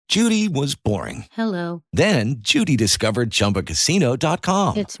Judy was boring. Hello. Then Judy discovered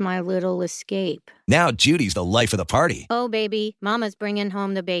ChumbaCasino.com. It's my little escape. Now Judy's the life of the party. Oh, baby, mama's bringing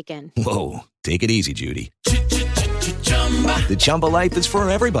home the bacon. Whoa, take it easy, Judy. The Chumba life is for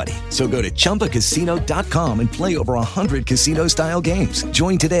everybody. So go to ChumbaCasino.com and play over 100 casino-style games.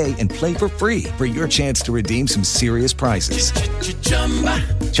 Join today and play for free for your chance to redeem some serious prizes.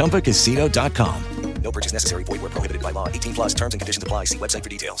 ChumbaCasino.com. No purchase necessary. Void where prohibited by law. 18 plus terms and conditions apply. See website for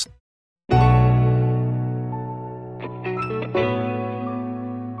details.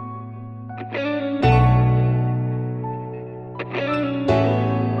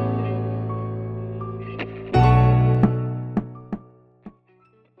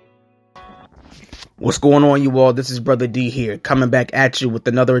 What's going on, you all? This is Brother D here, coming back at you with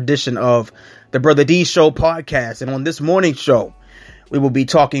another edition of the Brother D Show podcast. And on this morning's show, we will be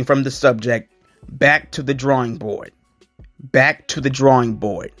talking from the subject, back to the drawing board. Back to the drawing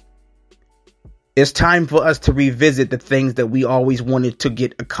board. It's time for us to revisit the things that we always wanted to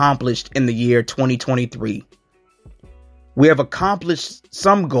get accomplished in the year 2023. We have accomplished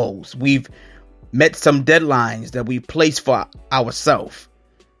some goals. We've met some deadlines that we placed for ourselves.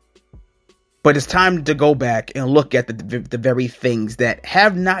 But it's time to go back and look at the very things that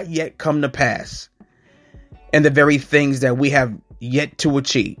have not yet come to pass and the very things that we have yet to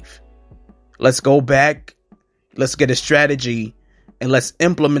achieve. Let's go back, let's get a strategy, and let's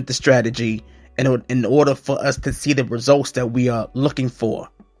implement the strategy in order for us to see the results that we are looking for.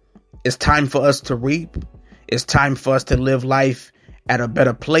 It's time for us to reap. It's time for us to live life at a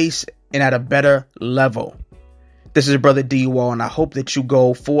better place and at a better level. This is Brother D. Wall, and I hope that you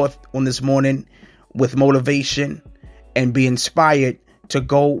go forth on this morning with motivation and be inspired to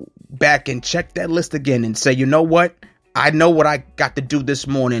go back and check that list again and say, you know what? I know what I got to do this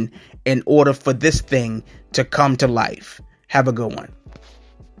morning in order for this thing to come to life. Have a good one.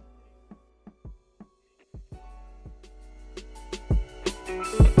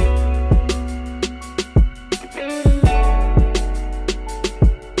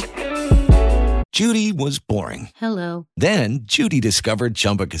 Judy was boring. Hello. Then Judy discovered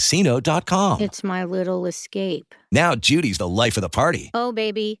ChumbaCasino.com. It's my little escape. Now Judy's the life of the party. Oh,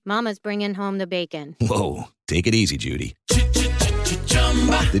 baby, mama's bringing home the bacon. Whoa, take it easy, Judy.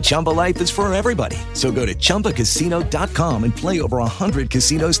 The Chumba life is for everybody. So go to ChumbaCasino.com and play over 100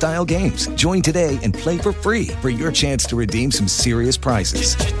 casino-style games. Join today and play for free for your chance to redeem some serious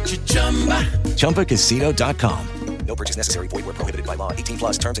prizes. ChumbaCasino.com. No purchase necessary. Void where prohibited by law. 18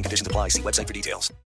 plus terms and conditions apply. See website for details.